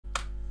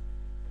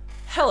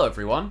Hello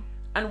everyone,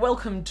 and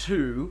welcome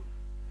to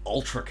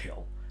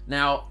Ultrakill.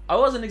 Now, I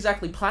wasn't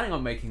exactly planning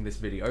on making this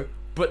video,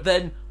 but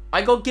then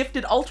I got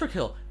gifted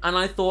Ultrakill, and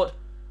I thought,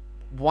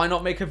 why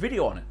not make a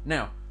video on it?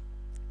 Now,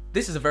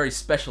 this is a very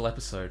special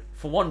episode,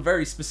 for one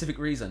very specific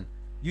reason.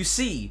 You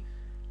see,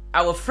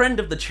 our friend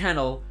of the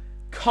channel,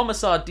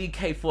 Commissar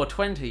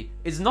DK420,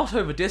 is not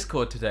over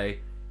Discord today.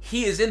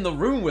 He is in the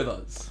room with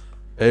us.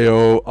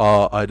 Ayo,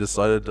 I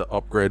decided to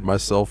upgrade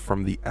myself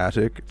from the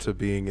attic to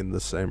being in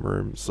the same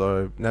room,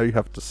 so now you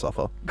have to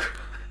suffer.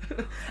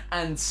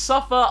 And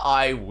suffer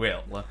I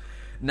will.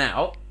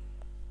 Now,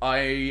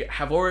 I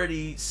have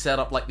already set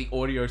up like the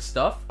audio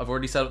stuff. I've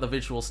already set up the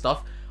visual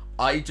stuff.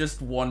 I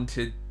just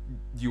wanted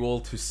you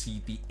all to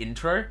see the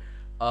intro.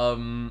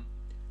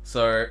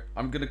 So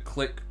I'm gonna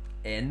click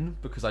N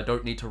because I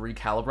don't need to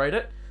recalibrate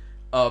it.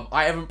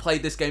 I haven't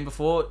played this game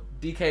before.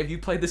 DK, have you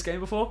played this game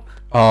before?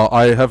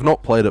 I have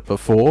not played it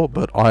before,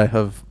 but I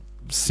have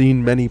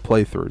seen many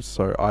playthroughs,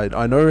 so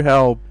I know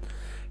how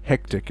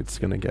hectic it's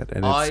gonna get,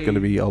 and it's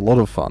gonna be a lot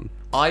of fun.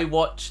 I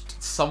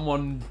watched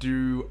someone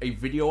do a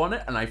video on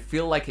it, and I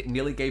feel like it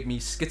nearly gave me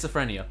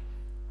schizophrenia.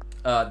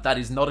 That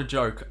is not a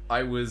joke.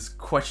 I was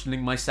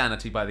questioning my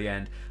sanity by the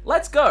end.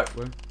 Let's go!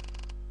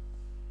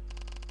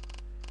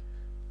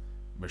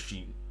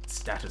 Machine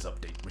status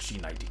update.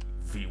 Machine ID.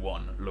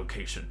 V1.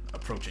 Location.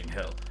 Approaching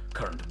hell.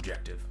 Current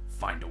objective.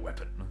 Find a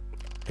weapon.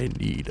 I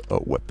need a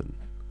weapon.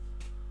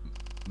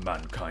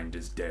 Mankind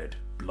is dead.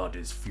 Blood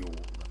is fuel.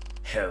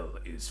 Hell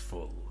is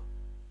full.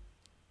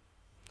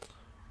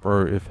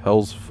 Bro, if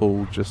hell's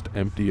full, just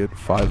empty it.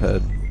 5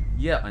 head.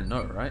 Yeah, I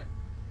know, right?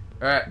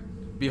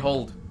 Alright.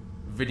 Behold.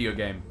 Video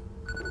game.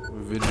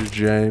 Video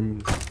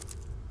game.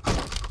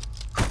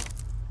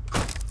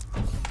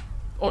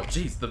 Oh,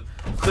 jeez. The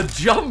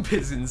jump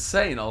is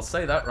insane. I'll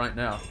say that right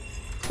now.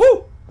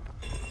 Woo!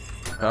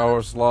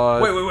 Power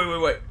slide.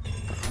 Wait.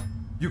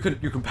 You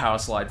can power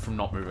slide from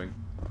not moving.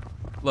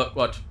 Look,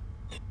 watch.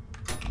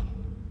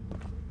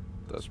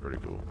 That's pretty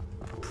cool.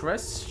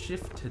 Press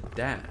shift to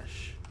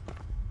dash.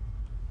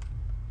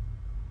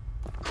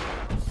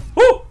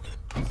 Woo!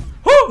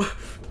 Woo!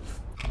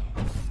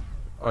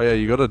 Oh yeah,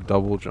 you got a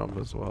double jump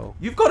as well.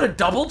 You've got a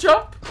double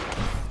jump?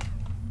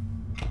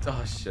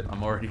 Oh shit,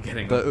 I'm already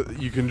getting...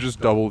 You can just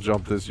double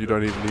jump this, you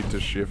don't even need to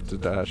shift to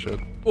dash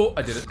it. Oh,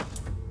 I did it.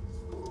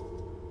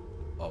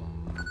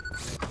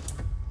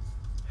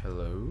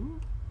 Hello?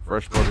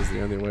 Fresh blood is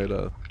the only way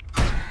to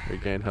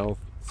regain health.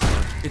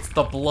 It's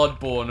the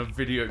Bloodborne of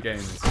video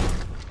games.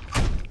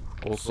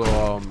 Also,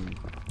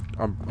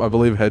 I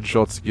believe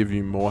headshots give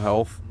you more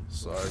health,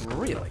 so...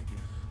 Really?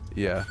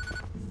 Yeah.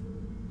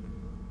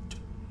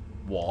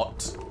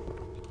 What?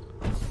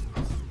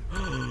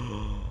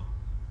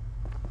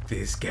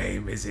 This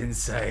game is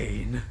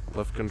insane.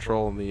 Left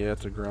control in the air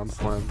to ground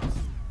slam.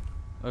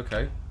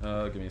 Okay,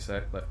 give me a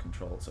sec. Left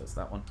control, so it's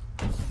that one.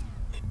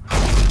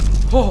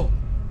 Oh!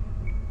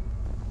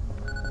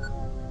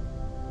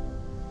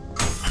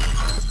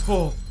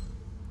 Oh!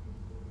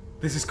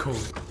 This is cool.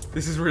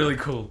 This is really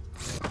cool.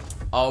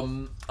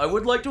 I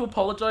would like to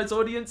apologize,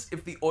 audience,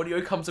 if the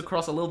audio comes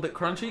across a little bit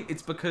crunchy.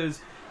 It's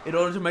because in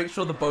order to make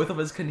sure the both of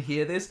us can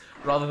hear this,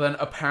 rather than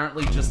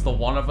apparently just the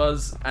one of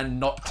us and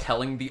not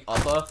telling the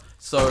other,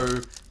 so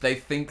they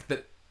think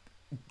that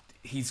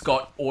he's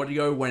got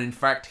audio when in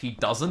fact he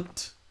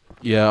doesn't.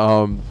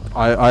 Yeah,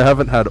 I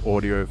haven't had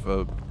audio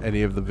for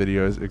any of the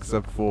videos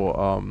except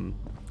for,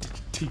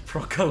 Deep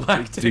Rock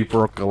Galactic. Deep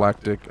Rock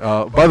Galactic.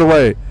 By the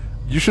way,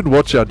 you should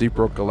watch our Deep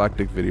Rock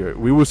Galactic video.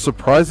 We were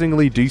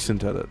surprisingly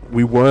decent at it.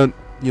 We weren't,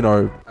 you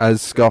know,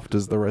 as scuffed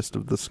as the rest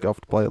of the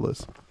scuffed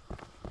playlist.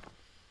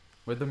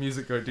 Where'd the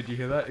music go? Did you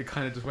hear that? It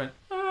kind of just went...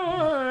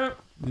 Ah.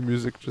 The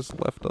music just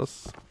left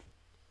us.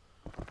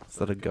 Is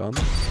that a gun?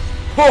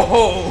 Ho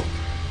ho!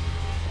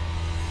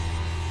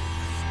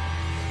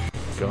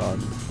 Gun.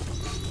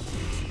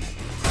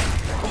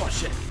 Oh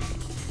shit!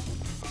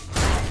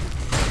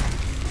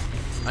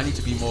 I need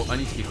to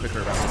be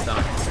quicker about this, don't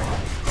I?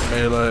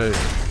 Melee.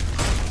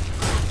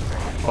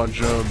 Punch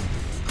him.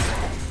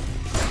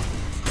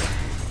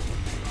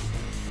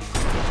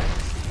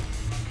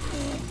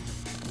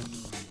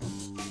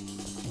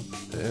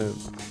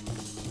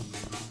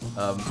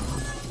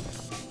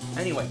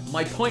 Anyway,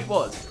 my point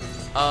was,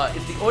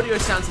 if the audio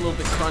sounds a little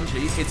bit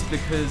crunchy, it's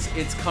because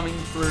it's coming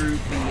through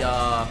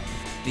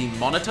the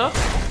monitor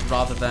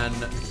rather than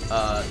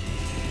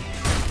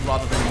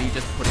me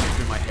just putting it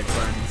through my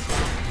headphones,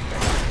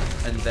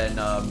 and then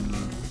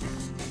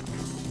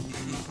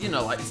you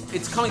know, like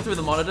it's coming through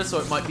the monitor, so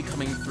it might be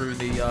coming through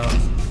the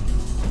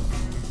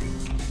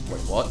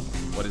Wait, what?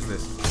 What is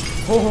this?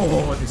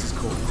 Oh, this is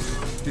cool.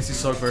 This is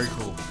so very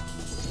cool.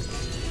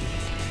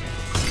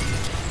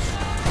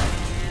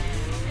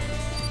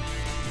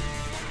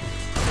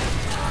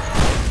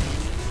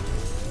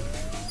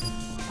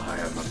 I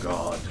am a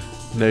god.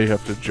 Now you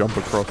have to jump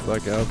across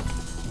that gap.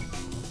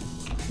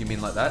 You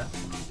mean like that?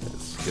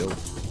 It's skill.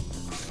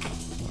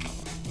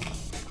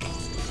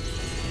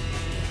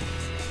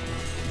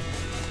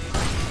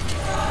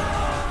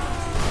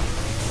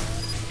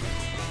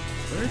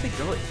 Where are they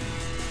going?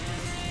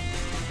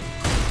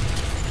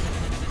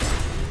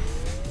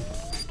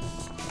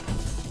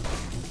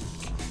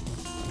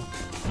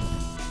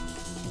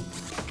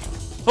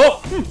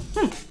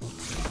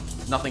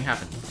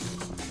 something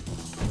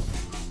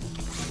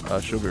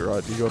happen. She'll be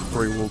right. You got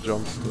 3 wall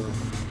jumps to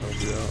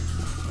help you out.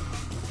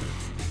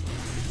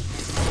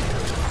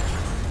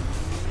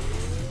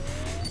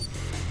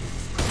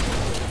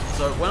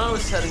 So when I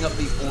was setting up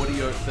the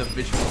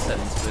visual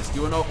settings for this,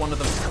 you know what one of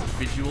the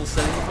visual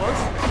settings was?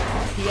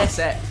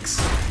 PSX.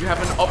 You have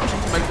an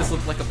option to make this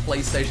look like a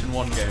PlayStation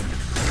 1 game.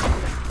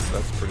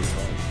 That's pretty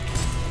fun.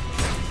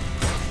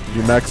 Did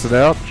you max it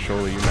out?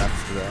 Surely you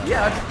maxed it out.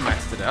 Yeah, I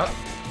maxed it out.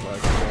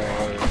 Like,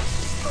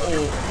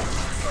 Oh.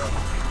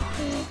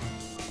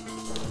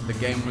 The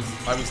game was...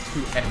 I was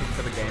too epic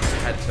for the game. I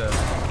had to...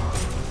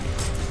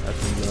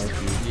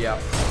 Yeah.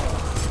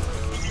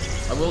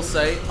 I will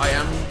say, I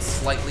am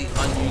slightly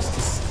unused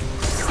to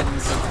sitting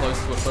so close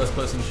to a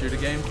first-person shooter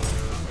game.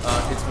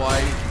 It's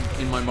why,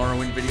 in my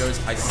Morrowind videos,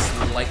 I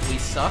slightly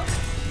suck.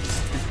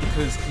 It's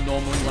because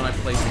normally when I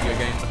play video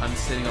games, I'm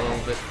sitting a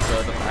little bit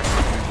further back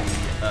from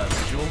the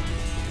visual.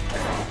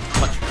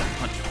 Punch,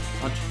 punch,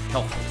 punch,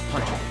 health,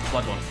 punch,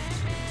 blood one.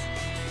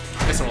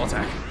 Visceral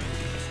attack.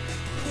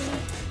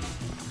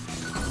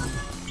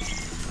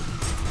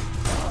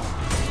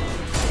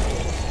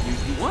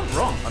 You weren't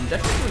wrong. I'm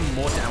definitely doing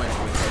more damage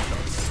with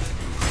headshots.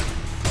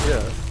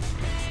 Yeah.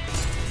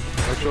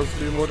 Headshots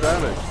do more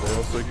damage. They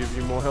also give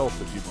you more health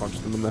if you punch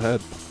them in the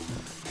head.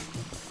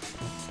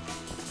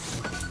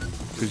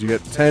 Because you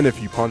get 10 if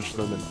you punch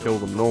them and kill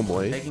them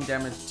normally. Taking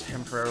damage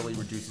temporarily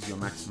reduces your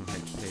maximum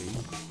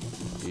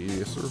HP.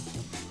 Yes, sir.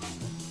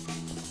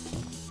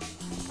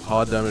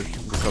 Hard damage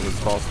recovers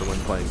faster when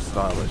playing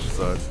stylish,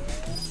 so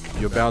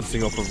you're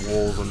bouncing off of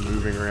walls and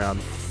moving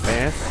around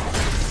fast.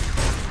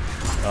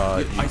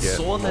 I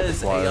saw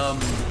there's a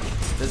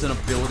there's an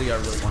ability I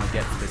really want to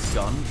get for this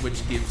gun,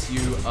 which gives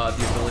you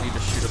the ability to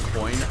shoot a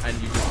coin,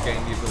 and you just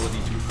gain the ability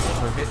to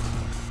auto hit.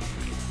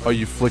 Oh,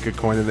 you flick a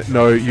coin in it?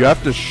 No, you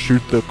have to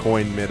shoot the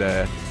coin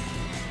midair.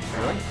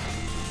 Really?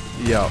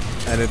 Yeah,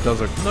 and it does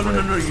a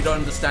No, you don't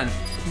understand.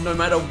 No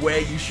matter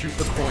where you shoot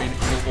the coin,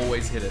 you'll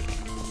always hit it.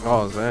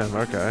 Oh, damn,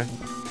 okay.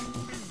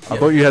 I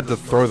thought you had to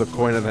throw the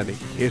coin and then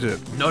hit it.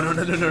 No.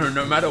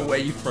 No matter where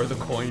you throw the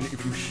coin,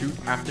 if you shoot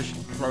after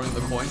throwing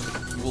the coin,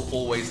 you will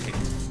always hit.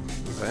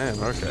 Damn,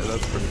 okay,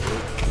 that's pretty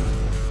cool.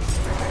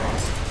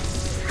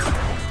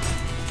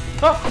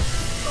 Ah!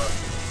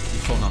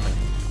 You saw nothing.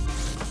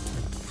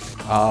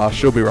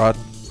 She'll be right.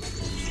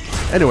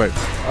 Anyway,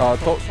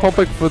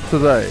 topic for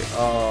today.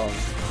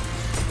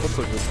 What's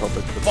a good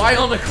topic for today?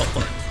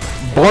 Bionicle!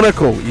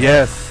 Bionicle,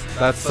 yes!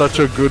 That's such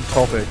a good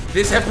topic.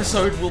 This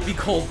episode will be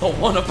called The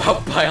One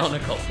About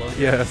Bionicle.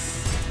 Yes.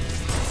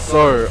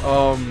 So,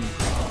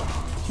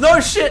 No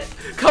shit!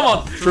 Come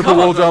on! Triple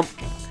wall jump.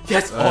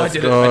 Yes! Oh, I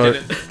did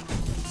it.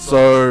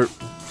 So,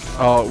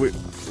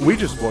 we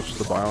just watched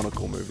the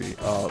Bionicle movie,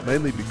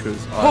 mainly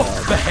because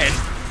the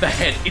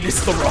head, it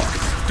is The Rock.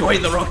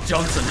 Dwayne The Rock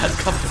Johnson has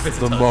come to visit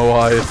the us.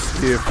 Moai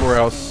is here for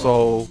our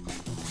soul.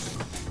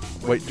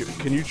 Wait,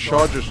 can you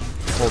charge us?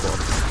 Hold on.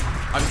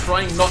 I'm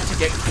trying not to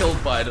get killed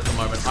by it at the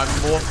moment. I'm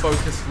more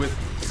focused with...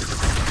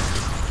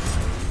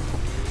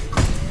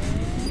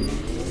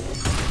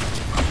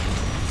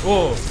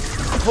 Oh,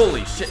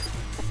 holy shit.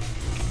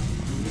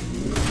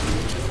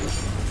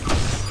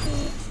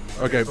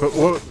 Okay, but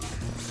what...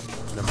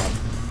 Never mind.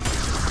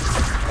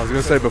 I was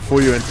gonna say,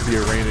 before you enter the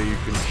arena, you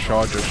can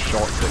charge a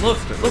shot. Look,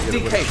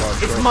 DK,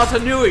 it's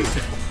Matanui!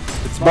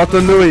 It's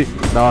Matanui!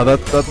 Nah,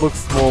 that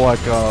looks more like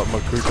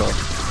Makuta.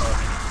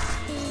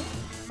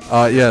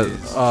 I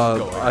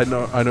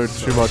know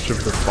too much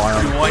of the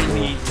Bionicle. Do I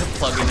need to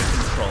plug in a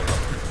controller?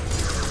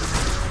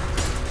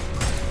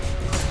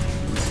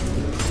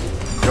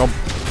 Jump.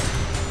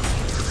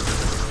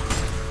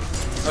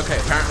 Okay,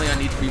 apparently I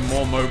need to be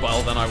more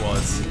mobile than I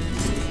was.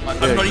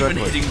 I'm not even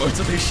hitting most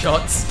of these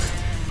shots.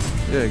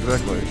 Yeah,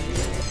 exactly.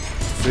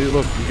 See,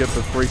 look, you get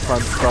the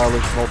 3x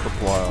stylish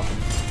multiplier.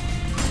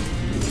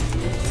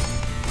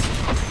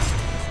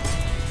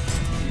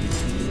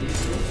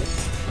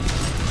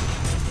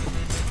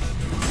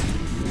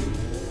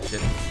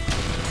 Shit.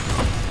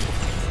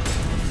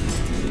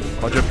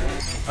 Punch him.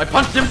 I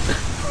punched him!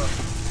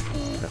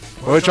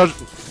 Oh, wait, charge.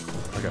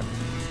 Okay.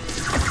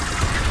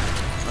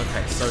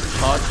 Okay, so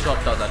charge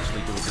shot does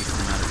actually do a decent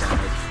amount of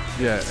damage.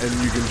 Yeah, and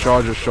you can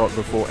charge a shot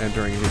before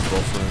entering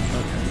hitbox range.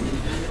 Okay.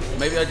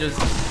 Maybe I just...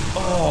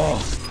 Oh!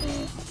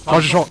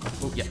 Charge a shot!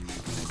 Oh, yeah.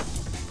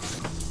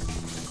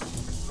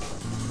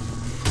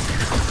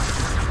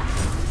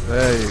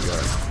 There you go.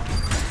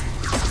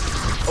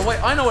 Oh wait,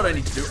 I know what I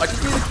need to do. I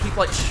just need to keep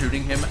like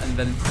shooting him and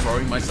then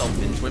throwing myself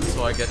into him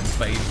so I get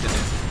bathed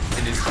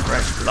in his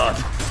fresh blood.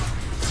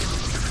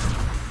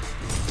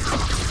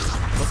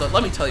 Also,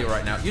 let me tell you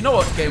right now, you know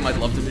what game I'd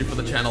love to do for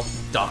the channel?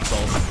 Dark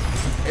Souls.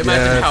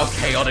 Imagine how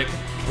chaotic,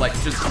 like,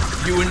 just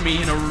you and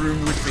me in a room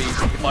would be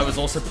if I was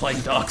also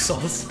playing Dark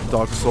Souls.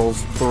 Dark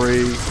Souls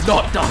 3.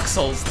 Not Dark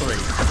Souls 3.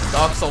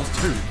 Dark Souls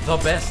 2. The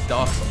best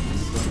Dark Souls.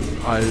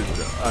 I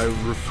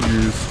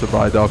refuse to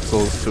buy Dark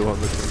Souls 2 on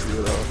the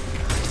computer.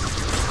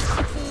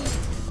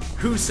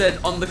 Who said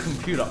on the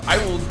computer? I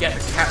will get a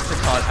capture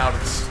card out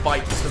of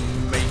spite to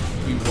make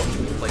you watch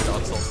me play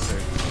Dark Souls 2.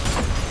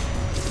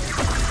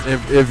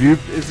 If you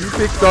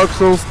pick Dark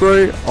Souls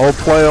 3, I'll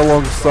play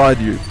alongside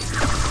you.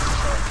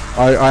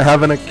 I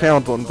have an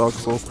account on Dark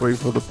Souls 3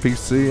 for the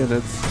PC, and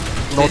it's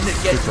not Didn't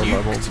it get super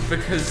level. duped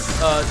because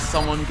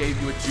someone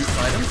gave you a duped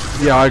item?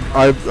 Yeah,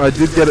 I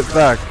did get it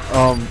back.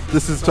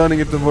 This is turning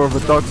into more of a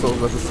Dark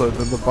Souls episode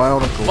than the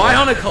Bionicle.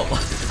 Bionicle!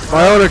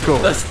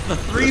 Bionicle! The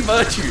three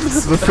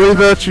virtues! The three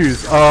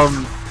virtues.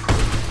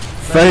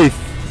 Faith,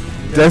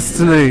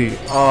 Destiny.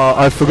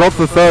 I forgot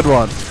the third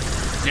one.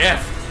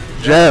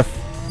 Jeff.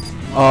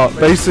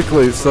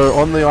 Basically, so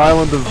on the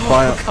island of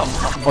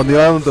on the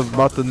island of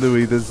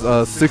Matanui, there's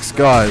 6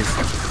 guys,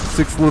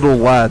 6 little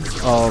lads.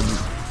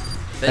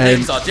 Their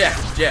names are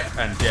Jeff,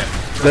 and Jeff.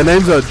 Their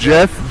names are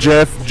Jeff,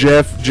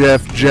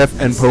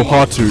 and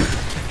Pohatu.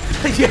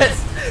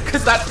 Yes,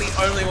 because that's the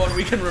only one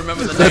we can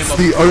remember the name of. That's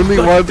the only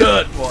one. The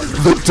dirt one.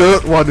 The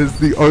dirt one is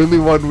the only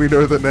one we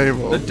know the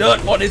name of. The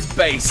dirt one is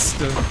based.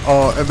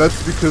 And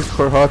that's because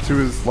Pohatu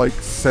is like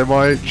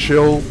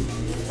semi-chill.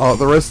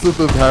 The rest of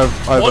them have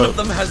either... One of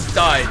them has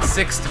died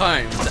 6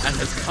 times and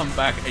has come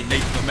back a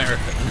Native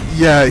American.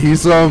 Yeah,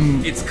 he's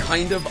It's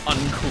kind of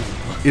uncool.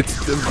 It's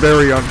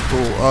very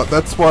uncool.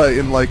 That's why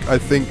in like I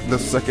think the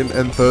second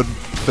and third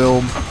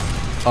film,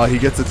 he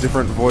gets a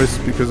different voice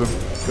because of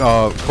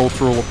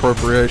cultural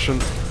appropriation.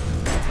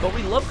 But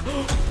we love.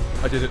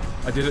 I did it.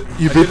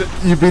 You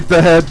beat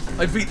the head.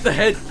 I beat the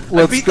head.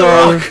 Let's I beat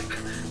go. the rock.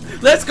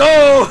 Let's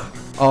go.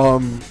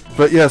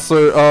 But yeah,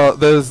 so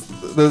there's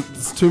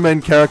 2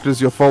 main characters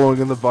you're following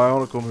in the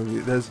Bionicle movie.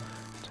 There's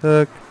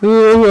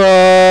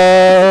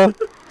Takua.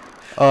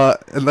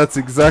 And that's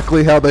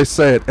exactly how they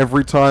say it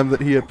every time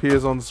that he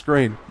appears on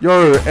screen.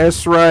 Yo,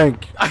 S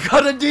rank. I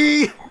got a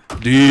D.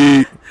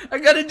 D. I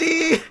got a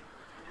D.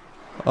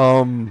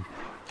 And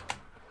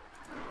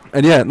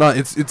yeah, no,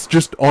 it's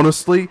just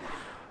honestly,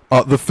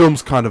 the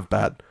film's kind of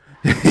bad.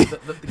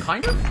 the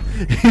kind of?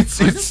 It's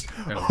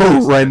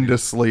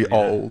horrendously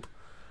old.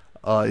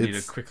 I need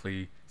to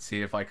quickly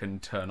see if I can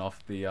turn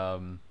off the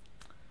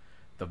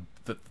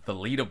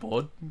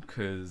leaderboard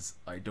because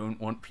I don't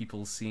want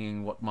people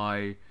seeing what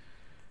my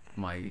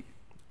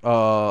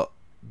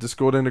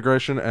Discord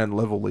integration and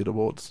level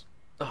leaderboards.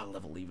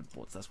 Level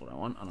leaderboards. That's what I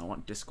want, and I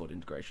want Discord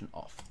integration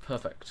off.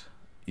 Perfect.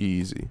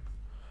 Easy.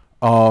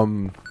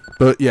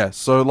 But yeah,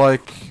 so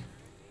like,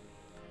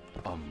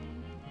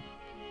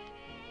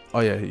 oh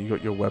yeah, you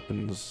got your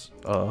weapons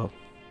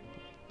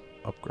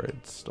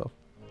upgrade stuff.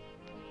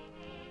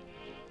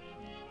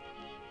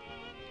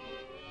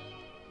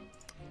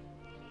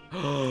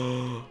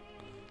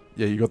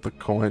 Yeah, you got the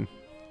coin.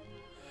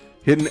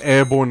 Hit an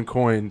airborne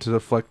coin to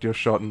deflect your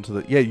shot into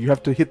the... Yeah, you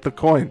have to hit the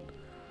coin.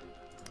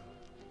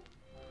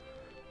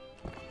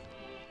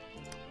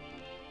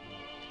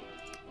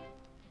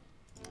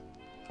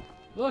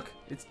 Look,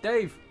 it's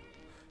Dave.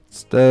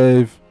 It's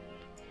Dave.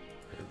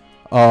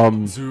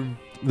 Zoom.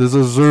 There's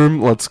a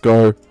zoom. Let's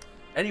go.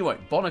 Anyway,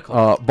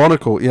 Bionicle.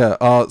 Bionicle,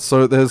 yeah.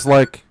 So there's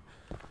like...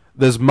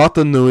 There's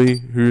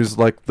Matanui, who's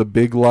like the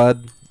big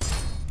lad.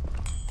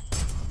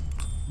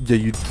 Yeah,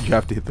 you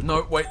have to hit the...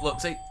 No, wait, look,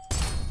 see.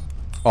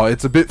 Oh,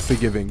 it's a bit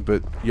forgiving,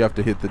 but you have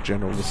to hit the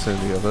general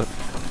vicinity of it.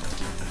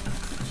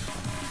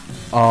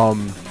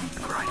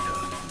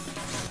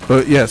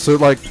 But yeah, so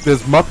like,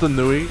 there's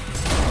Matanui,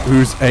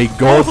 who's a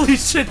god... Holy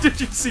shit,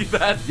 did you see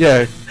that?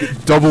 Yeah,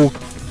 double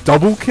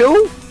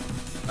kill?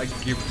 I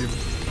give him...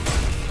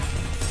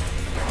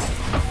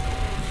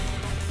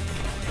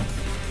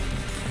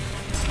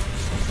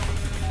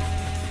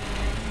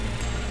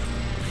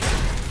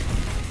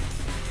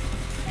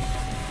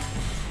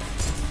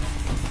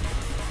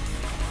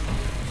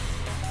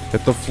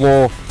 Hit the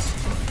floor.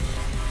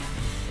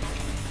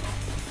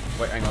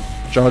 Wait, hang on.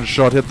 Charge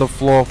shot, hit the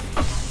floor.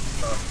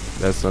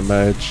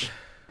 SMH.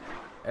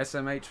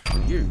 SMH for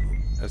you.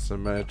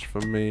 SMH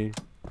for me.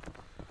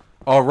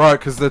 Oh, right,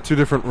 because they're 2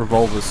 different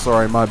revolvers.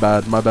 Sorry, my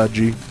bad. My bad,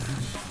 G.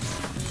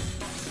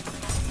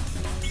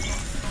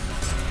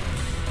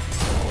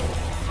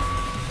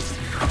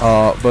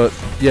 But,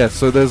 yeah,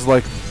 so there's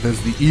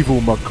the evil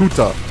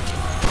Makuta.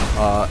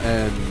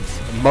 And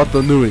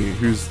Matanui,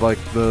 who's like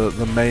the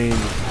main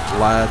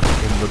lad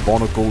in the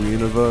Bionicle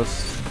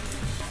universe.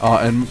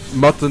 And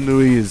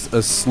Matanui is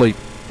asleep.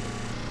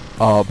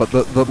 But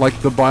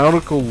the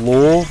Bionicle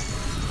lore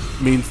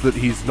means that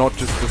he's not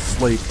just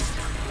asleep.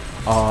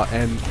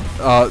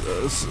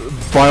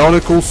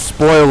 Bionicle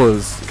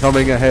spoilers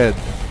coming ahead.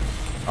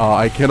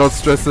 I cannot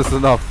stress this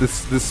enough.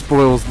 This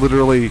spoils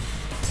literally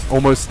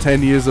almost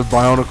 10 years of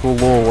Bionicle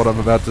lore, what I'm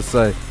about to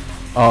say.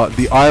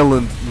 The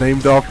island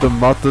named after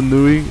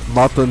Matanui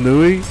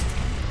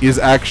is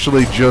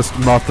actually just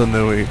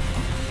Matanui.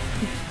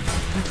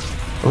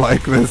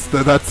 Like this,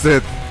 that's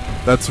it.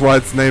 That's why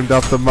it's named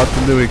after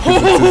Matanui,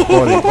 because it's his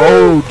body.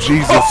 Oh,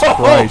 Jesus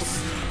Christ.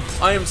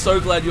 I am so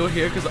glad you're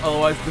here, because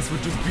otherwise this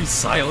would just be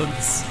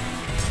silence.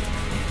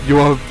 You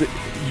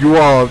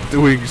are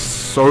doing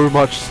so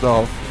much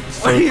stuff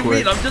so What do you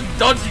quick. mean? I'm just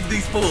dodging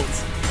these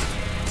fools.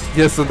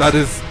 Yes, and that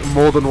is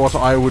more than what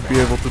I would be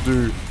able to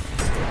do.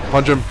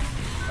 Punch him.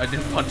 I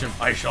didn't punch him,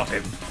 I shot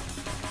him.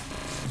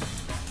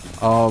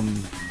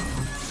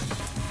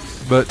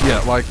 But yeah,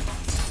 like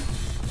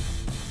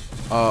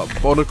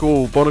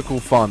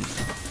Bionicle fun.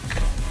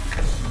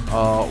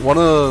 One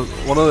of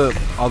the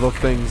other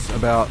things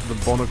about the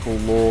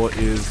Bionicle lore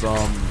is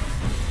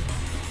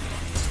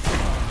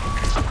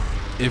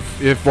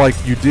if like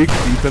you dig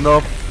deep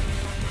enough,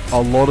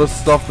 a lot of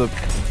stuff that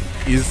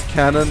is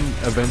canon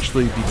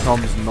eventually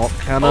becomes not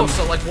canon. Oh,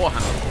 so like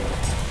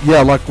Warhammer.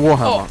 Yeah, like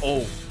Warhammer.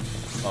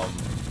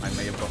 I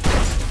may have got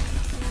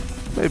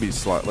that. Maybe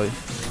slightly.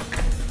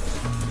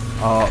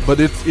 But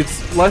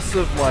it's less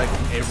of like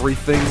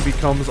everything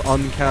becomes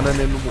uncanon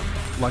in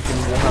like in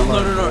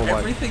Warhammer. No. Like,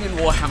 Everything in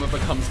Warhammer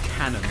becomes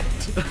canon.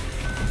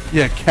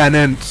 yeah,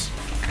 canon.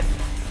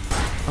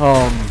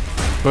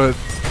 But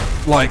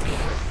like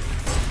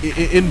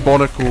in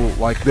Bionicle,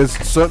 like there's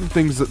certain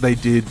things that they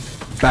did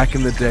back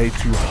in the day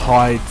to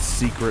hide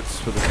secrets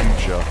for the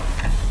future.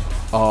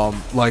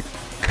 Like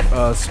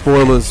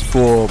spoilers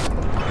for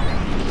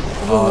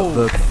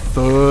the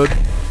third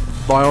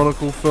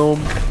Bionicle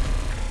film.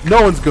 No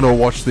one's gonna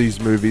watch these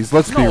movies,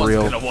 let's be real.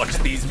 No one's gonna watch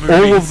these movies.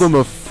 All of them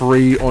are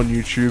free on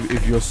YouTube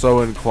if you're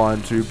so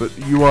inclined to, but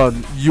you are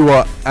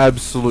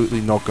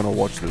absolutely not gonna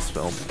watch this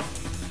film.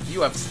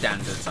 You have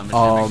standards, I'm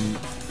assuming.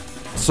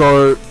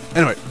 So,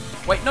 anyway.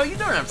 Wait, no, you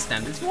don't have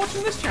standards. You're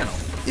watching this channel.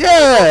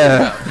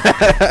 Yeah!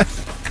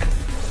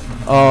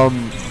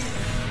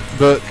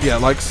 But, yeah,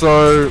 like,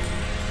 so...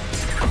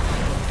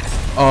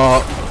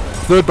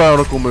 third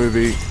Bionicle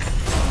movie,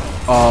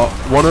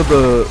 one of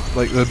the,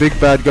 like, the big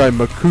bad guy,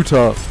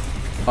 Makuta,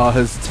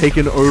 has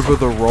taken over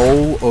the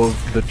role of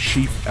the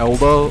chief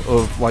elder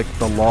of, like,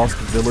 the last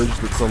village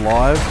that's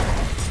alive,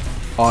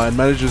 and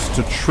manages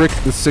to trick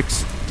the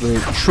six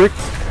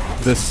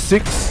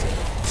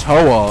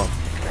Toa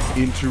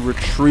into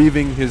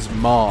retrieving his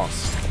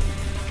mask,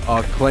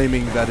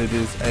 claiming that it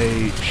is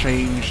a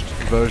changed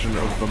version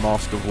of the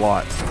Mask of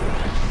Light.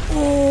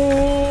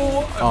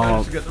 Oh, I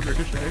managed to get the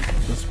ricochet.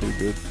 That's pretty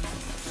good.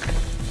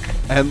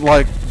 And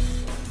like,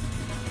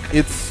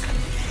 it's...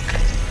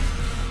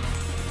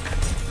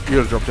 You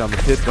gotta drop down the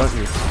pit, don't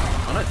you?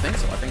 I don't think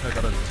so. I think I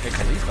gotta take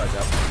all these guys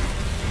out.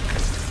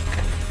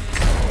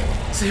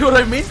 See what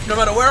I mean? No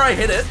matter where I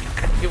hit it,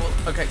 it will...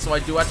 Okay, so I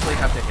do actually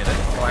have to hit it,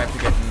 or I have to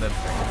get in the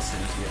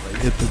vicinity at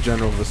least. Hit the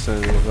general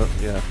vicinity of it,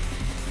 yeah.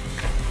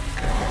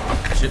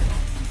 Shit.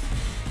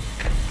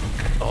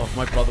 Oh, if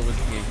my brother was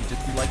here, he'd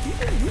just be like, you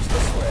didn't used to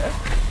swear.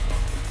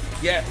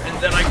 Yeah, and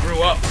then I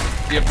grew up,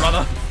 dear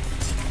brother.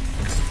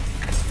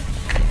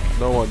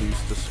 No one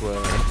used to swear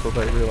until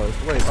they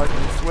realized, wait, I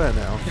can swear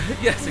now.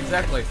 Yes,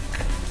 exactly.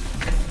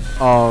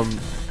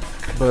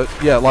 But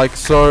yeah, like,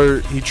 so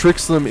he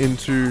tricks them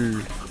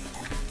into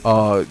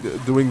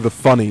doing the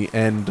funny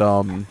and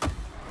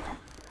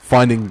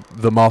finding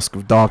the Mask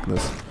of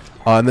Darkness.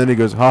 And then he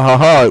goes, ha ha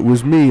ha, it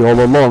was me all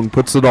along,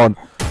 puts it on.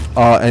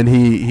 And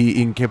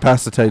he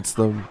incapacitates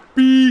them.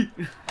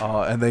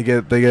 And they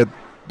get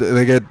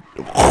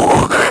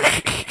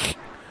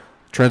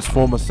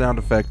Transformer sound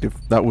effect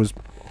if that was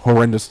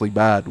horrendously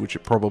bad, which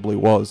it probably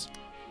was.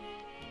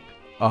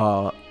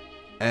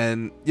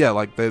 And yeah,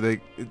 like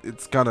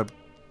it's kind of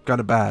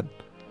bad.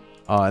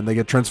 And they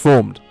get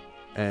transformed,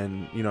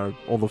 and you know,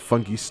 all the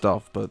funky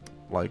stuff. But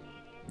like,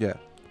 yeah.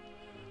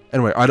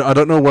 Anyway, I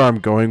don't know where I'm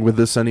going with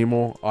this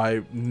anymore.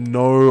 I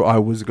know I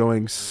was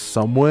going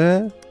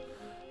somewhere,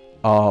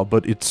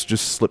 but it's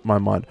just slipped my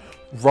mind.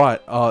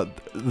 Right,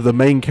 the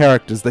main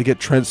characters, they get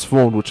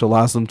transformed, which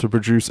allows them to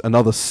produce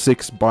another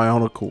 6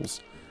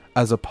 Bionicles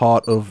as a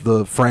part of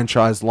the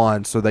franchise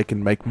line, so they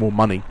can make more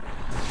money.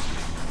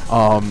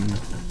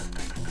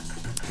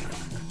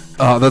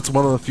 That's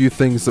one of the few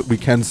things that we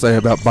can say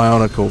about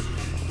Bionicle.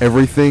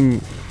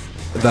 Everything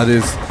that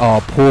is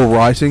poor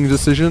writing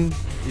decision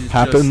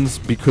happens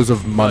because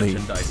of money.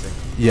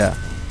 Yeah.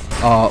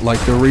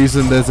 Like the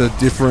reason there's a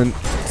different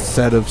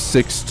set of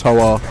 6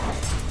 Toa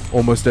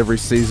almost every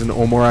season,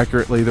 or more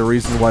accurately, the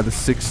reason why the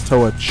 6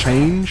 Toa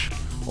change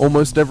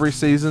almost every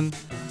season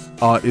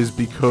is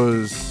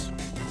because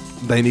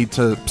they need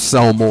to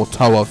sell more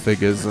Toa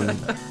figures, and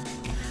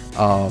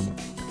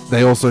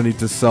they also need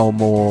to sell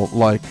more,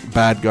 like,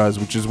 bad guys,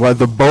 which is why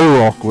the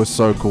Borok was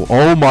so cool.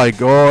 Oh my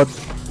god!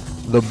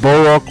 The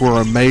Borok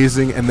were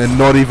amazing, and they're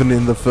not even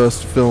in the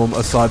first film,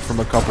 aside from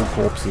a couple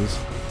corpses.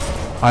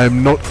 I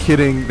am not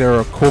kidding, there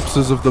are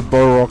corpses of the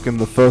Borok in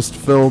the first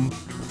film.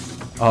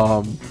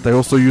 They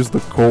also use the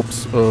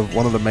corpse of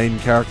one of the main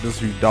characters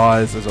who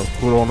dies as a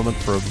hood ornament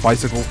for a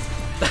bicycle.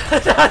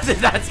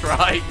 That's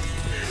right.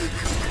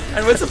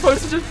 And we're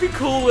supposed to just be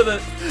cool with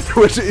it.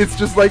 Which it's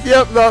just like,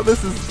 yep, no,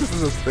 this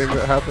is a thing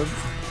that happens.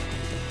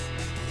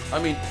 I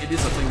mean, it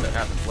is a thing that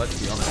happens, let's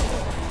be honest.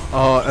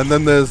 And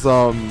then there's,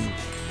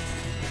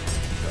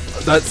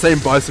 that same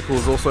bicycle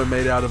is also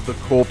made out of the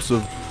corpse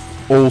of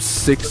all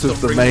 6 of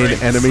the main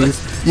enemies.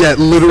 Yeah,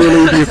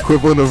 literally the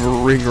equivalent of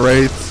a ring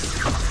wraith.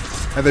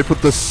 And they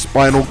put the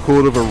spinal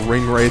cord of a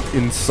ring wraith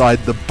inside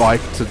the bike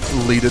to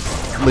lead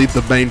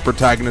the main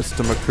protagonist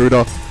to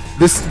Makuta.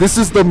 This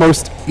is the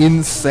most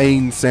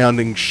insane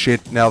sounding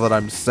shit now that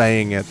I'm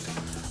saying it.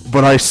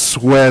 But I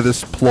swear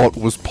this plot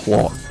was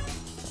plot.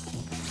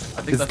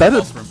 I think Is that's that the a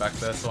boss room back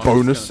there. So I'm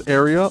bonus just gonna...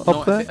 area up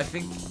No, there? I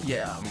think,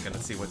 yeah, I'm gonna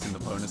see what's in the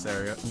bonus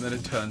area. And then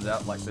it turns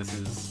out, like, this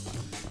is...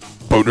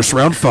 Bonus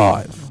round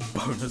 5.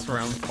 Bonus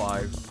round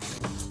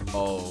 5.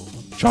 Oh.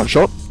 Charge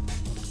shot.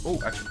 Oh,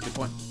 actually, good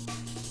point.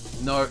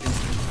 No,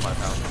 insufficient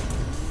firepower.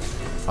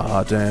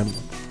 Ah, damn.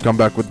 Come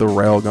back with the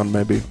railgun,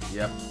 maybe.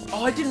 Yep.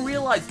 Oh, I didn't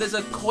realize there's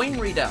a coin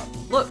readout.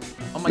 Look.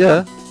 Oh my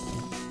Yeah.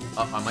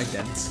 god. Am I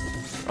dense?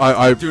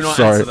 I Do not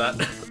sorry. answer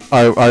that.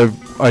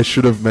 I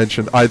should have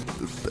mentioned.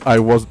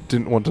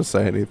 Didn't want to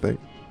say anything.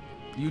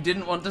 You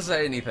didn't want to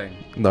say anything.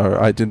 No,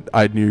 I didn't.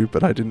 I knew,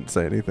 but I didn't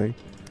say anything.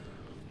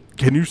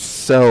 Can you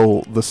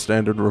sell the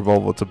standard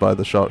revolver to buy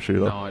the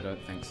sharpshooter? No, I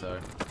don't think so.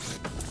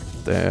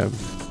 Damn.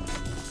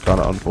 Kind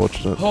of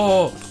unfortunate.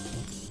 Oh!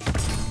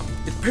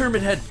 It's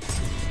Pyramid Head!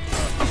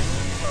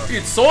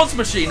 It's Swords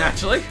Machine,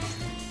 actually!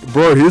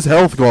 Bro, his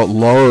health got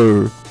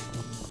low.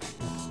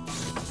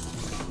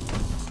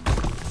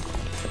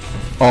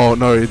 Oh,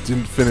 no, it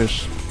didn't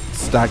finish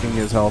stacking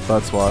his health,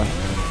 that's why.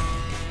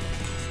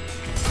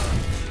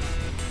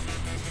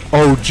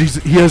 Oh,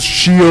 Jesus, he has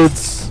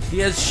shields! He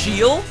has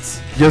shields?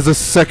 He has a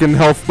second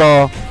health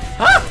bar.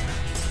 Huh?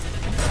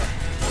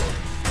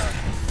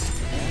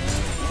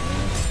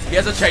 He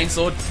has a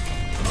chainsword.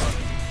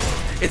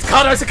 It's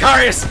Cardo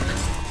Sicarius!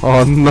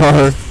 Oh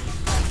no.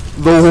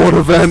 The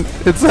water vent,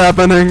 it's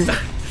happening.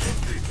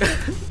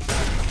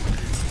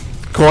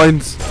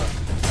 Coins.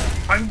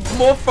 I'm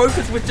more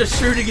focused with just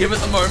shooting him at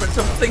the moment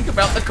to think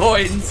about the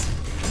coins.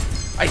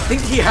 I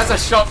think he has a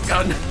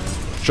shotgun.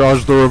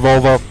 Charge the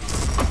revolver.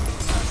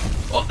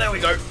 Oh, there we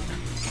go.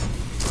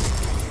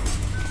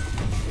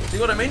 See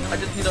what I mean? I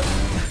just need to...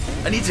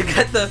 I need to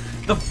get the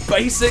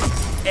basic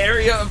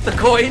area of the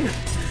coin.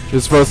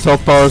 His first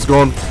health bar is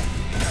gone.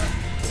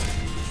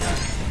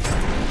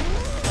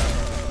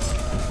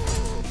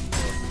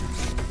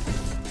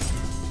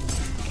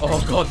 Oh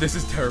god, this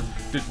is terrible.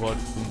 Did what?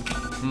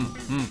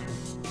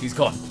 He's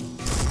gone.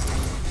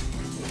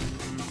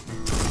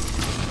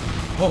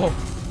 Oh.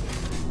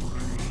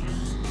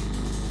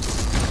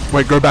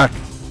 Wait, go back.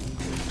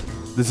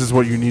 This is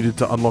what you needed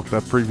to unlock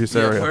that previous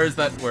Yeah, area. where is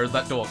that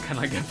door? Can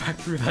I get back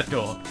through that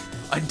door?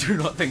 I do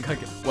not think I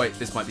can. Wait,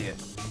 this might be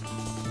it.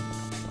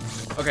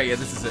 Okay, yeah,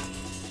 this is it.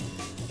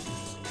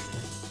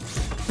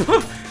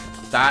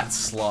 That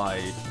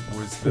slide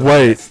was the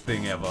best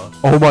thing ever.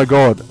 Oh my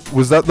god.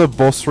 Was that the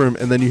boss room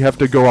and then you have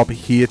to go up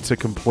here to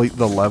complete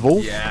the level?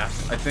 Yeah,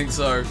 I think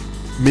so.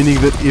 Meaning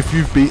that if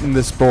you've beaten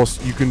this boss,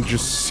 you can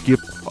just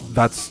skip.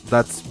 That's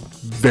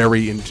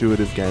very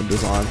intuitive game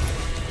design.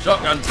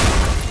 Shotgun.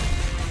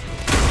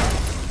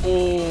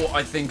 Oh,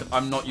 I think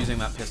I'm not using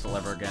that pistol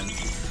ever again.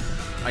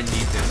 I need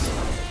this.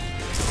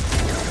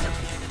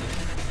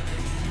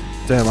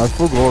 Damn, I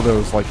forgot there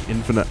was like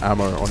infinite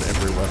ammo on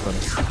every weapon.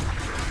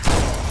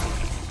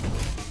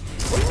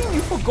 What do you mean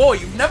you forgot?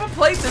 You've never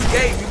played this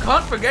game. You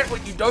can't forget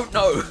what you don't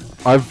know.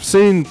 I've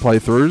seen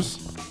playthroughs.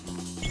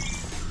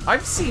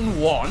 I've seen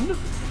one.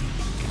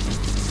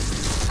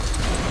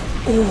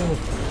 Oh,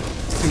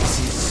 this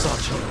is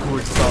such a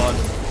good gun.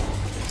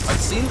 I've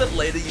seen that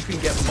later you can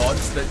get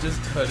mods that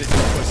just turn it into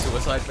a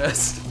suicide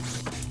vest.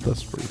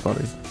 That's pretty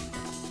funny.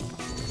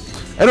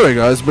 Anyway,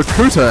 guys,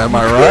 Makuta, am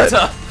I right?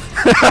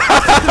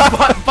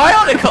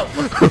 Bionicle!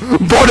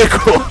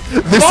 Bonicle!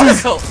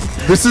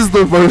 This is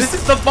the most... This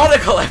is the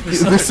Bionicle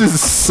episode! This is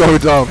so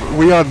dumb.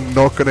 We are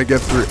not going to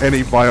get through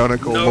any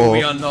Bionicle lore. No,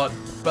 we are not.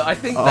 But I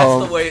think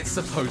that's the way it's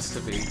supposed to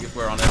be, if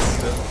we're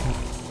honest.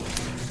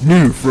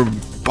 New from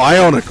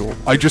Bionicle.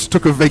 I just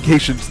took a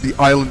vacation to the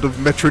island of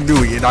Metro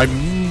Nui and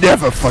I'm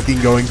never fucking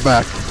going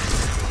back.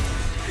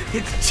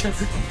 It's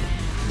just...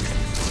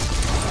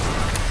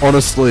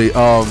 Honestly,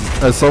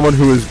 as someone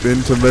who has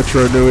been to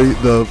Metro Nui,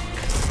 the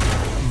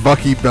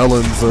Bucky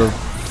Bellins are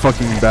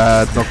fucking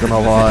bad, not gonna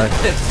lie.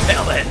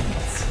 Bellins!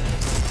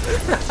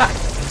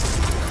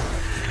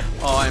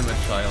 Oh, I'm a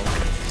child.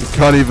 You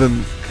can't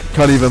even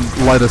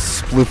light a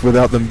spliff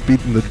without them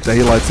beating the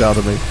daylights out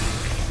of me.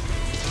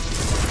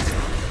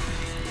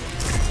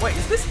 Wait,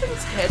 is this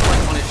thing's head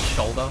like on its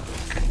shoulder?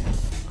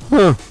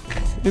 Huh.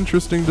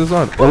 Interesting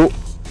design. Oh.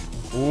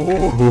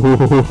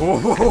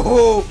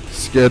 Oh.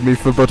 Scared me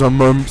for but a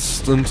moment.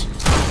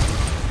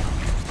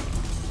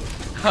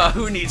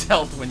 Who needs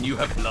health when you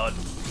have blood?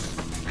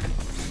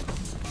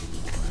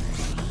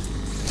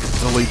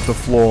 Delete the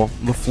floor.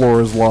 The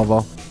floor is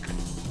lava.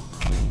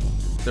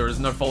 There is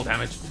no fall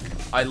damage.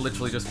 I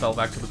literally just fell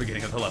back to the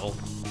beginning of the level.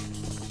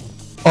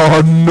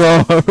 Oh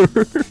no!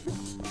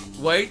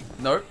 Wait,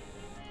 no.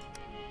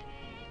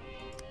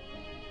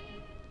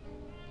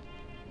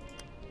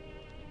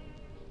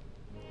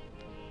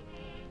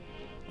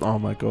 Oh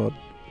my god.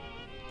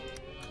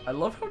 I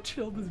love how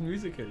chill this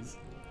music is.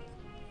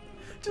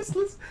 Just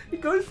listen, it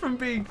goes from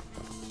being...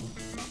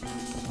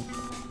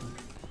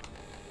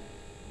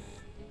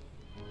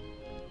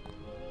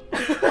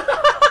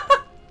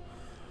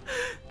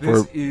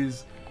 This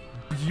is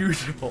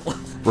beautiful.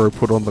 Bro,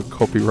 put on the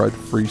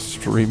copyright-free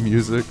stream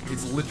music.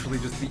 It's literally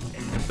just the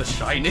end of The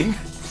Shining.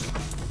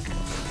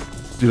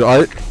 Dude,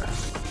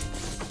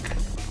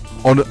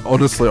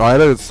 Honestly, I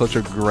had such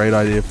a great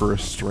idea for a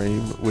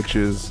stream, which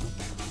is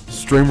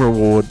stream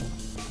reward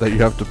that you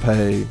have to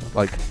pay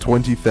like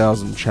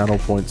 20,000 channel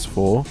points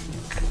for,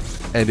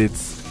 and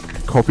it's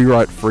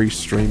copyright-free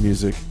stream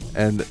music.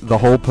 And the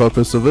whole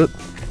purpose of it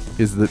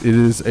is that it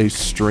is a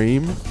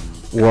stream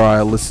where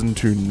I listen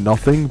to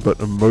nothing but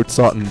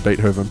Mozart and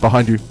Beethoven.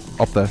 Behind you,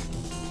 up there.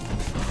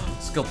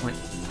 Skill point.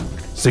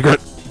 Secret.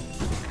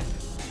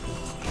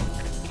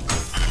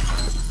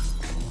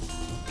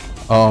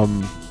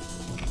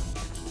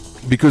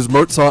 Because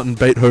Mozart and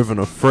Beethoven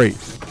are free.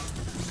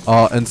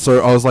 And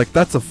so I was like,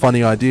 that's a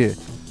funny idea.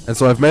 And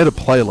so I've made a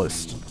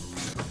playlist.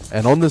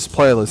 And on this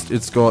playlist,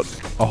 it's got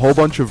a whole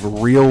bunch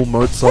of real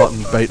Mozart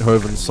and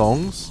Beethoven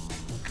songs.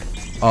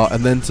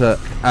 And then to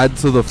add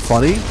to the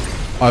funny,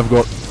 I've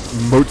got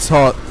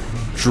Mozart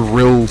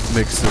drill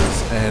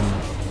mixes and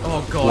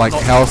oh god, like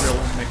not house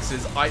drill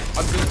mixes. I'm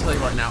gonna tell you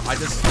right now, I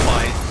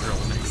despise drill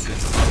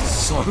mixes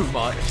so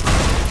much.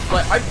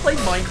 Like, I play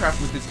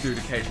Minecraft with this dude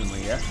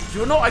occasionally, yeah? Do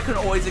you know I can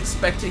always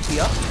expect to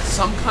hear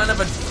some kind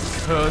of a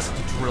cursed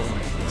drill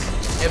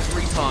mix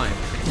every time?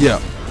 Yeah.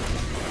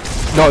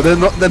 No,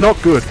 they're not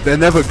good. They're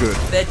never good.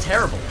 They're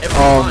terrible every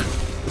time.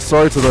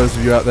 Sorry to those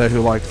of you out there who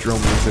like drill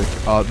music.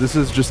 This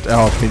is just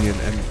our opinion,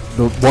 and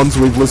the ones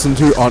we've listened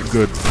to aren't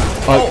good.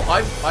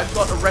 I've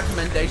got a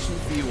recommendation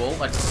for you all,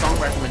 like a song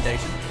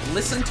recommendation.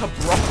 Listen to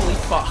Broccoli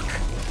Fuck.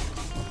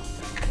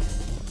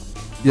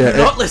 Yeah. Do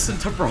not listen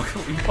to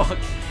Broccoli Fuck.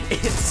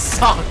 It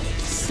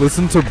sucks.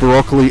 Listen to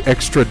Broccoli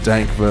Extra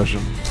Dank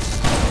version.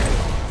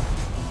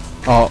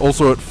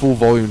 Also at full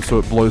volume, so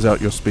it blows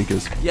out your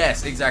speakers.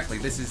 Yes, exactly.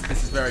 This is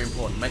very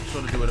important. Make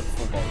sure to do it at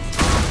full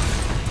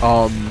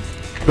volume.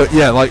 But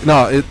yeah, like,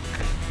 it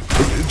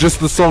just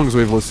the songs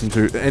we've listened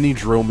to, any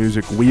drill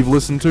music we've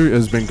listened to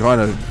has been kind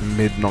of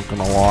mid, not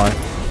gonna lie.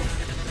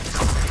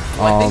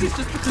 Well, I think it's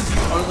just because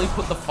you only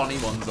put the funny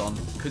ones on,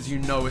 because you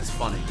know it's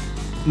funny.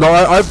 No,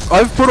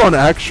 I've put on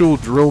actual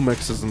drill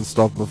mixes and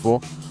stuff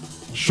before.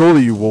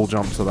 Surely you wall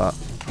jump to that.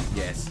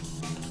 Yes.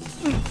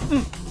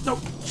 No,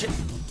 shit.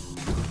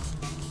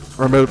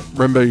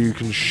 Remember you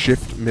can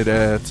shift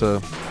mid-air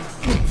to...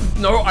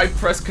 No, I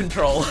press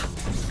control.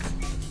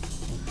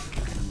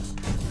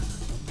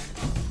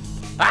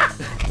 Ah!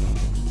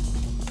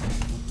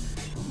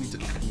 Need to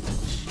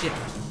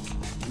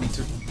shift. Need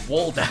to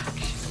wall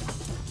dash.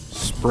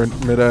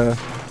 Sprint mid-air.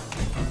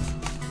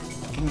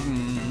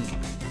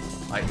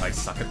 I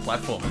suck at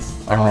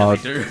platformers. I really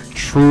do.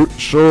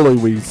 Surely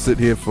we sit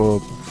here for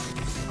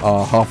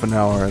half an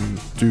hour and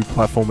do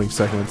platforming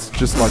segments,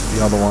 just like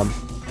the other one.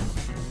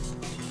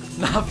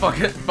 Nah, fuck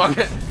it.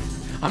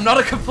 I'm not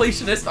a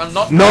completionist, I'm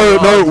not...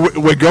 No,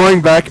 we're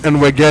going back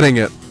and we're getting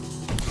it.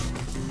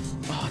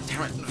 Oh,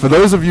 damn it. For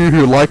those of you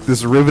who like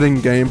this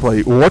riveting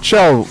gameplay, watch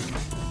our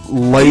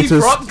latest...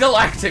 Deep Rock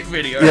Galactic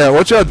video. Yeah,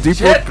 watch our Deep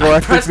Rock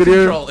Galactic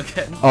video.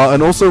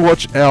 And also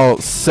watch our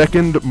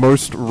second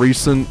most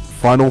recent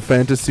Final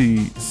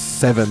Fantasy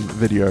VII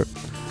video.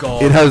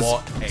 God, it has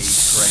what a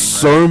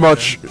so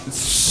much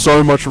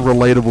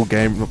relatable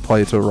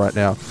gameplay to it right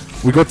now.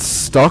 We got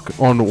stuck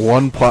on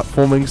one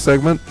platforming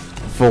segment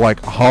for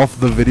like half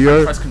the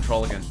video. Press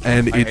control again.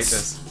 And I hate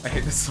this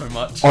so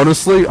much.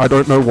 Honestly, I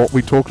don't know what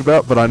we talked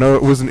about, but I know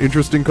it was an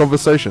interesting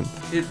conversation.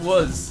 It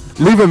was.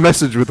 Leave a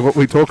message with what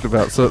we talked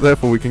about, so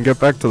therefore we can get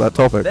back to that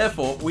topic.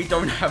 Therefore, we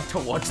don't have to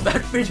watch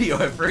that video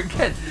ever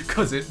again,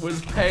 because it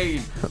was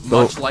pain.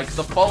 Much like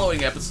the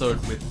following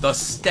episode with the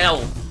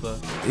stealth.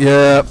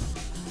 Yeah.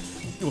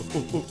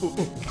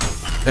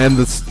 And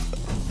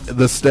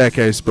the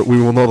staircase, but we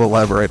will not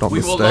elaborate on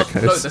the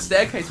staircase. No, the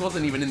staircase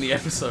wasn't even in the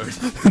episode.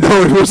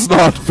 No, it was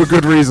not, for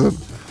good reason.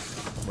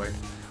 Wait.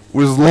 It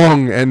was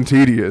long and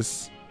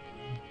tedious.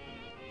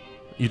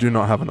 You do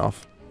not have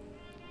enough.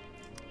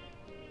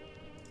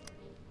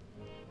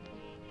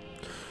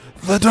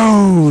 The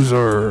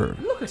Dozer!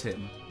 Look at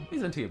him.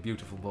 Isn't he a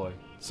beautiful boy?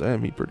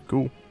 Sam, he's pretty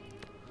cool.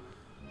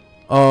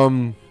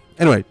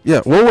 Anyway,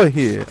 yeah, while we're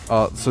here,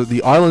 so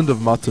the island of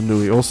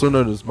Matanui, also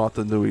known as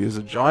Matanui, is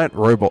a giant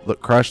robot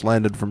that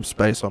crash-landed from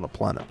space on a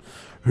planet.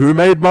 Who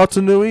made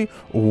Matanui?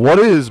 What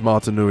is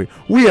Matanui?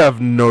 We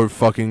have no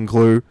fucking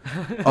clue.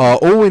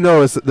 All we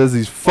know is that there's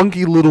these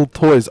funky little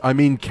toys,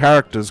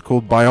 characters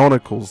called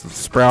Bionicles that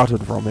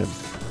sprouted from him.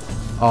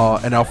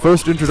 And our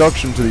first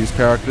introduction to these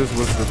characters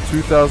was the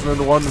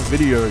 2001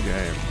 video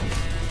game.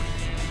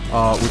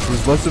 Which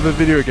was less of a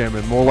video game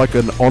and more like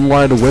an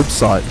online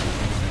website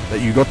that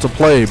you got to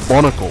play,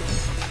 Bionicle.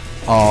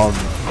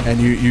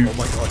 And you... Oh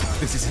my god,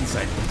 this is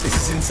insane. This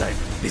is insane.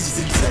 This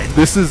is insane.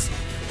 This is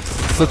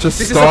such a This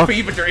is a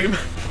fever dream.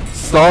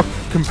 Stark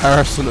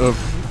comparison of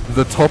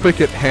the topic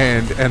at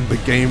hand and the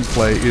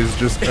gameplay is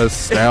just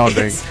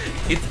astounding.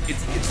 It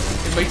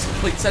makes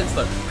complete sense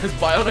though, because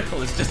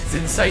Bionicle is just as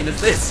insane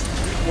as this.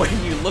 When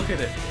you look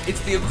at it,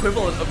 it's the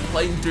equivalent of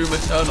playing Doom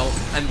Eternal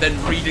and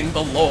then reading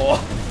the lore.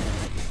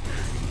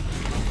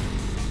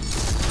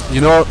 You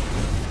know what?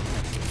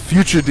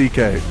 Future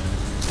DK,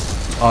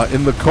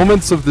 in the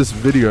comments of this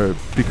video,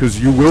 because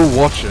you will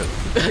watch it.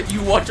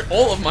 You watch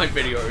all of my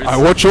videos. I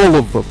watch all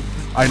of them.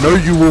 I know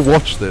you will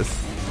watch this.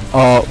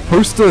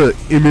 post a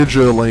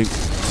imager link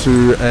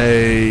to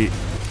a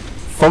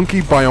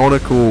funky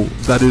Bionicle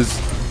that is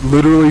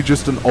literally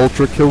just an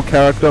Ultrakill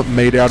character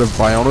made out of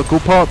Bionicle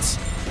parts.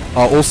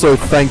 Also,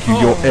 thank you,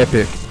 you're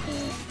epic.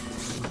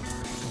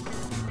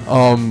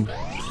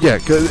 Yeah,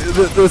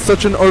 there's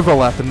such an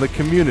overlap in the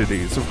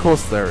communities. Of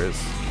course there is.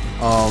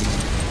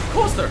 Of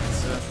course there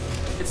is.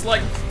 It's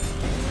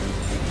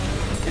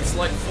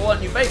like Fallout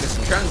New Vegas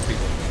and trans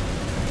people.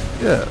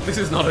 Yeah. This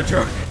is not a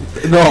joke.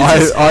 No,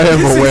 I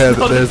am aware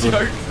that there's a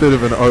bit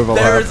of an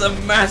overlap. There is a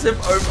massive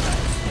overlap.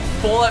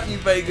 Fallout New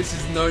Vegas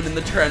is known in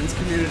the trans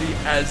community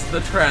as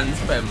the trans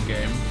femme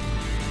game.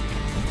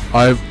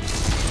 I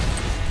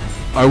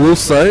will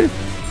say,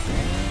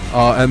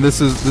 and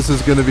this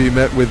is going to be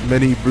met with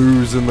many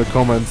boos in the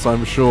comments,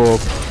 I'm sure,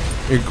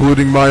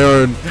 including my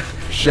own.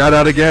 Shout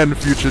out again,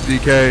 future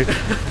DK.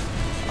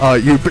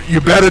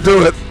 You better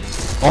do it.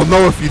 I'll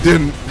know if you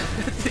didn't.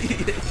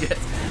 Yes,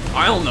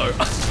 I'll know.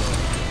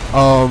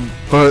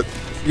 But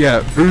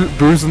yeah,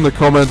 boos in the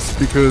comments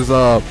because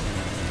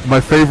my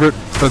favorite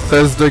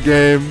Bethesda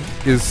game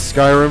is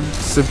Skyrim,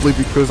 simply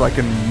because I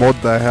can mod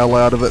the hell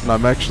out of it, and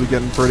I'm actually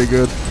getting pretty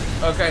good.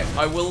 Okay,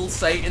 I will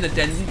say in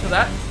addendum to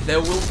that, there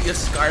will be a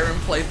Skyrim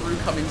playthrough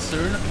coming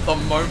soon, the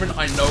moment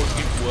I know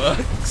it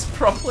works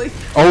properly.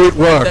 Oh, it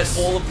works.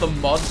 That all of the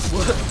mods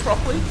work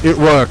properly. It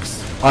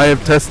works. I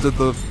have tested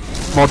the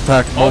mod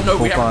pack multiple times. Oh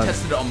no, we haven't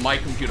tested it on my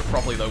computer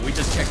properly though, we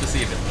just checked to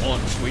see if it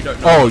launched, we don't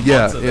know. Oh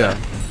yeah, yeah.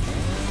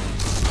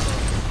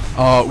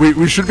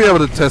 We should be able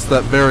to test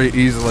that very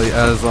easily,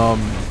 as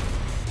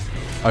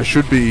I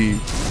should be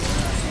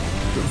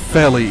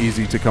fairly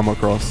easy to come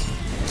across.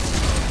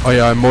 Oh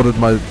yeah, I modded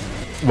my,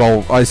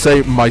 well, I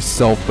say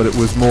myself, but it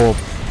was more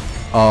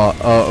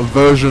a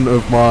version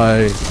of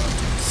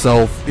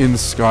myself in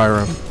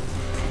Skyrim.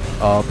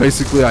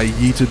 Basically, I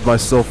yeeted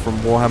myself from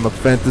Warhammer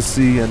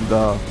Fantasy, and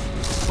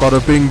bada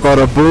bing,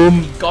 bada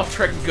boom.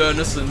 Gotrek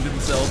Gurnisoned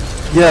himself.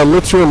 Yeah,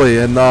 literally,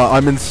 and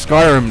I'm in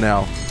Skyrim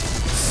now.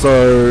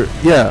 So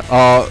yeah,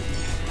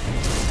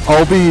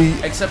 I'll be.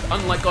 Except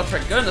unlike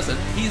Gotrek Gurnison,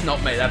 he's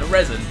not made out of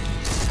resin.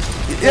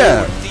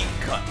 Yeah. Or deep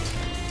cut.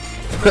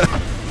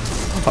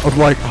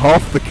 Unlike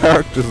half the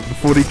characters in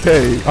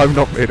 40k, I'm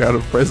not made out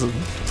of resin.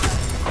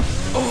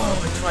 Oh,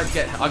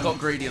 I got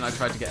greedy and I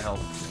tried to get help.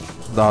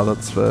 Nah,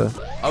 that's fair.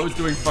 I was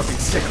doing fucking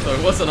sick though,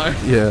 wasn't I?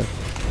 Yeah.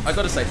 I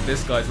gotta say,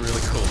 this guy's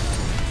really cool.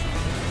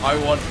 I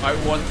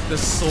want the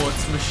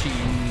swords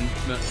machine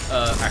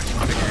action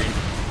figurine.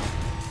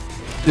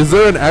 Is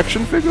there an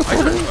action figure for I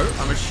don't him? know.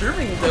 I'm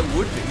assuming there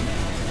would be.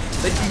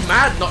 They'd be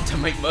mad not to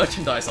make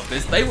merchandise of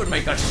this. They would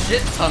make a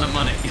shit ton of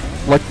money.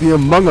 Like the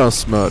Among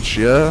Us merch,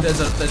 yeah? There's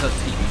a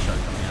TV show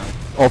coming out.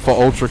 Oh, for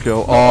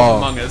Ultrakill. Oh.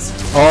 Among Us.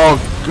 Oh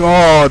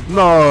god,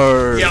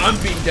 no. Yeah, I'm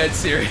being dead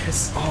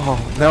serious. Oh,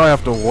 now I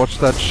have to watch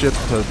that shit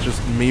to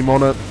just meme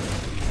on it.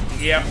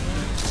 Yep.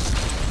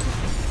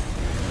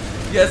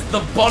 Yes,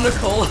 the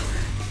Bionicle.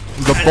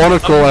 The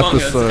Bionicle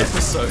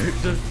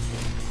episode.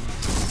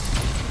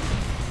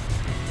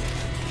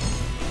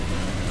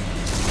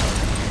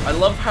 I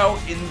love how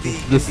in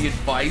the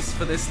advice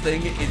for this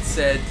thing it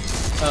said,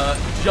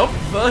 jump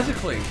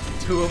vertically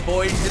to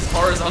avoid his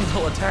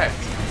horizontal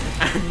attacks,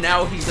 and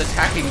now he's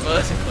attacking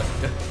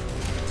vertically.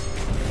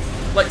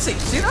 Like,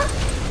 see that?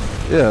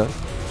 Yeah.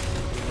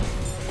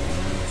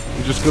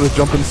 You just gotta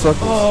jump in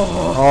circles.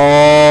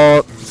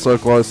 Oh, so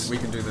close. we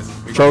can do this.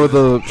 Try with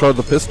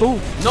the pistol?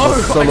 No,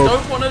 Marcelo, I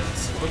don't want to.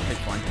 Okay,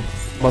 fine.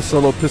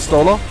 Marcelo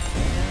Pistola.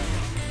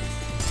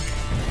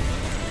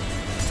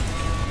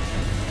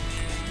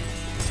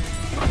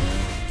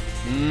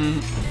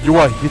 You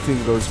are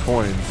hitting those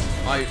coins.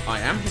 I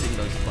am hitting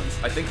those coins.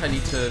 I think I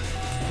need to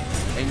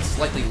aim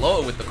slightly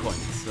lower with the coins.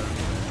 So.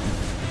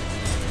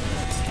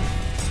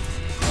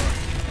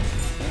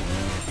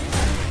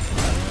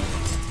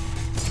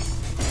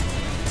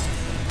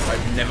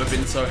 I've never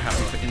been so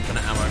happy for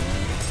infinite ammo.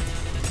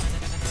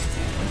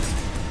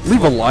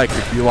 Leave a like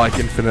if you like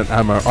infinite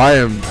ammo.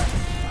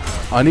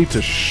 I need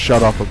to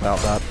shut up about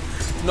that.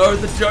 No,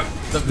 the joke.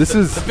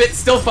 The bit's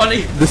still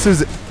funny. This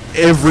is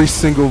every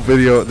single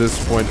video at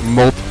this point,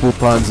 multiple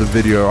times a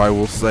video, I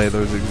will say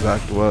those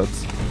exact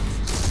words.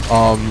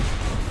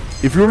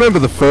 If you remember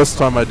the first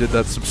time I did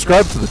that,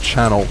 subscribe to the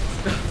channel.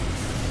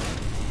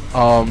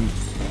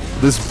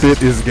 This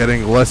bit is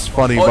getting less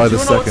funny by the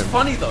second. Do you know what's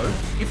funny though?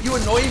 If you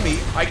annoy me,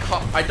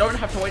 I don't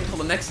have to wait until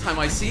the next time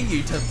I see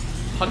you to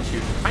punch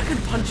you. I can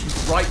punch you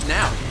right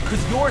now,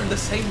 because you're in the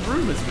same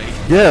room as me.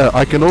 Yeah,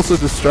 I can also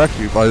distract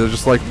you by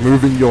just like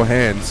moving your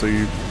hand so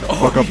you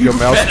fuck up your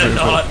mouse movement.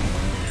 Not.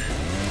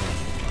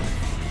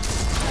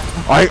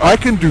 I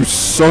can do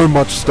so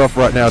much stuff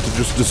right now to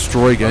just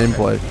destroy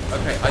gameplay.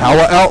 Okay.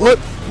 Power outlet,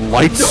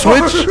 light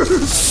switch,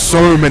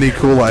 so many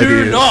cool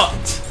ideas. Do not!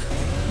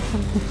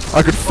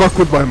 I could fuck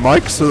with my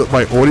mic so that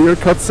my audio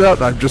cuts out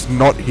and I'm just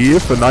not here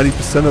for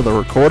 90% of the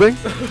recording.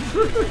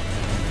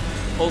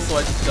 Also,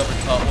 I discovered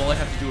all I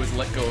have to do is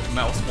let go of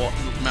mouse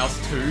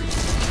 2 to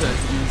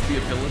use the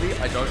ability.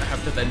 I don't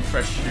have to then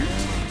press shoot.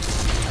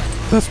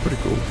 That's pretty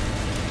cool.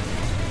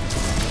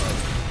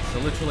 So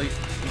literally,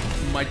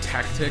 my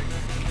tactic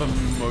for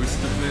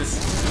most of this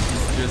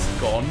is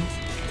just gone.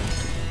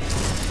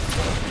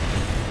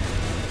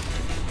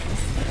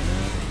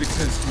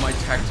 Because my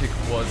tactic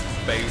was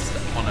based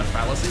on a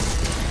fallacy.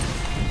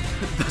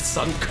 The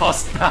sunk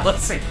cost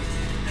fallacy.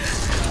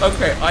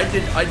 Okay, I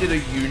did a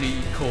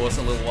uni course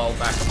a little while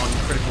back on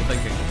critical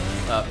thinking,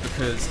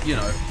 because, you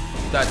know,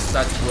 that's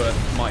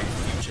worth my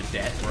future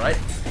debt, right?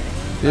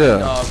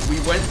 Yeah. And, we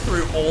went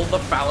through all the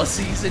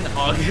fallacies in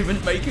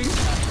argument making,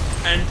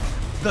 and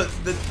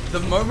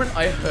the moment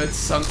I heard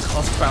sunk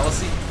cost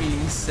fallacy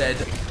being said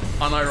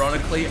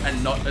unironically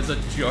and not as a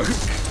joke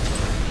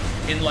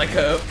in like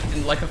a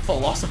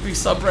philosophy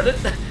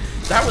subreddit,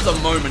 that was a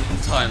moment in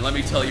time, let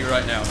me tell you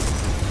right now.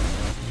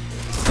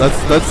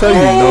 That's how you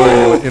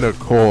know you're in a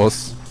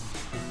course.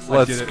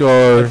 Let's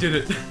go. I did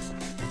it.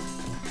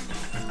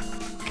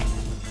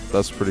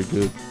 That's pretty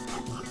good.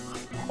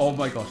 Oh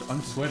my gosh,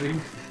 I'm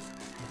sweating.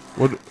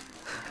 What?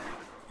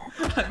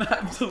 I'm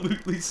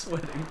absolutely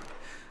sweating.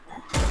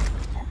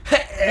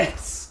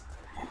 Yes!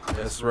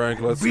 Yes,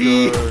 rank, let's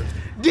B go.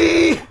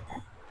 D!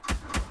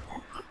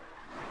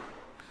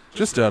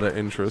 Just out of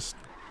interest,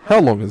 how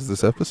long has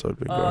this episode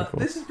been going for?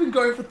 This has been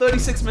going for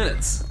 36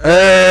 minutes.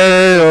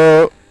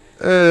 Ayo!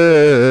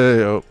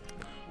 Ayo!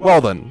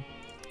 Well then,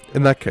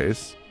 in that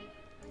case,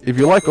 if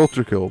you like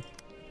Ultrakill,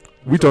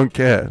 we don't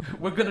care.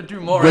 We're gonna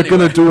do more We're anyway.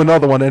 gonna do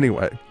another one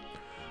anyway.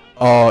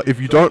 If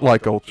you don't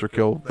like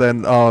Ultrakill,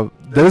 then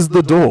there's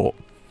the door.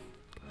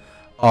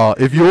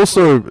 If you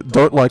also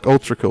don't like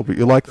Ultrakill, but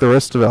you like the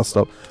rest of our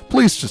stuff,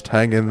 please just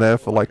hang in there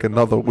for like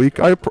another week.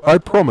 I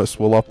promise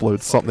we'll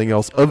upload something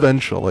else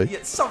eventually. Yeah,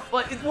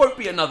 it won't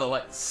be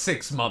another,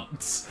 6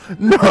 months.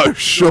 No,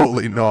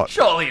 surely not.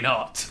 Surely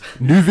not.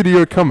 New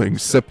video coming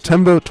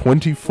September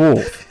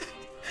 24th,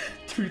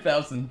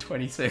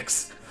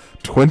 2026.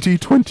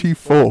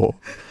 2024.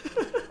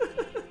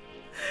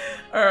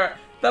 Alright,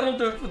 that'll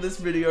do it for this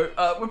video.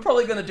 We're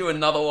probably gonna do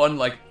another one,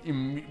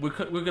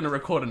 we're gonna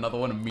record another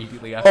one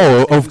immediately after.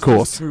 Oh, this. of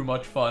course. It's too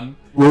much fun.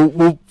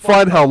 We'll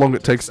find how long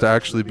it takes to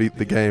actually beat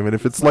the game, and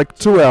if it's like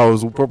 2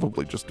 hours, we'll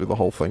probably just do the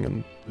whole thing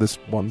in this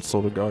one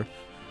sort of go.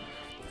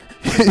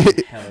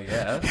 Hell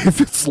yeah. If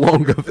it's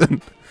longer,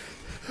 then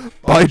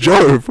by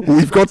Jove,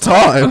 we've got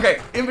time.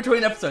 Okay, in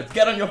between episodes,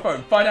 get on your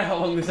phone, find out how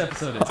long this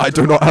episode is. I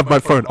do not have my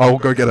phone. I will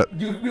go get it.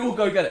 We will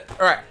go get it.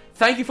 Alright,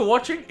 thank you for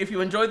watching. If you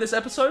enjoyed this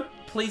episode,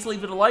 please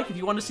leave it a like. If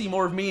you want to see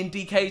more of me and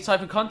DK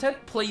type of content,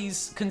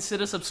 please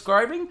consider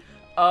subscribing.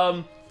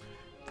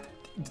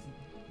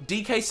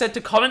 DK said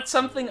to comment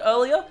something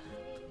earlier.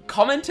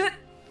 Comment it,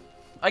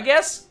 I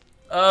guess.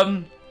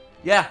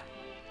 Yeah.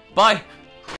 Bye.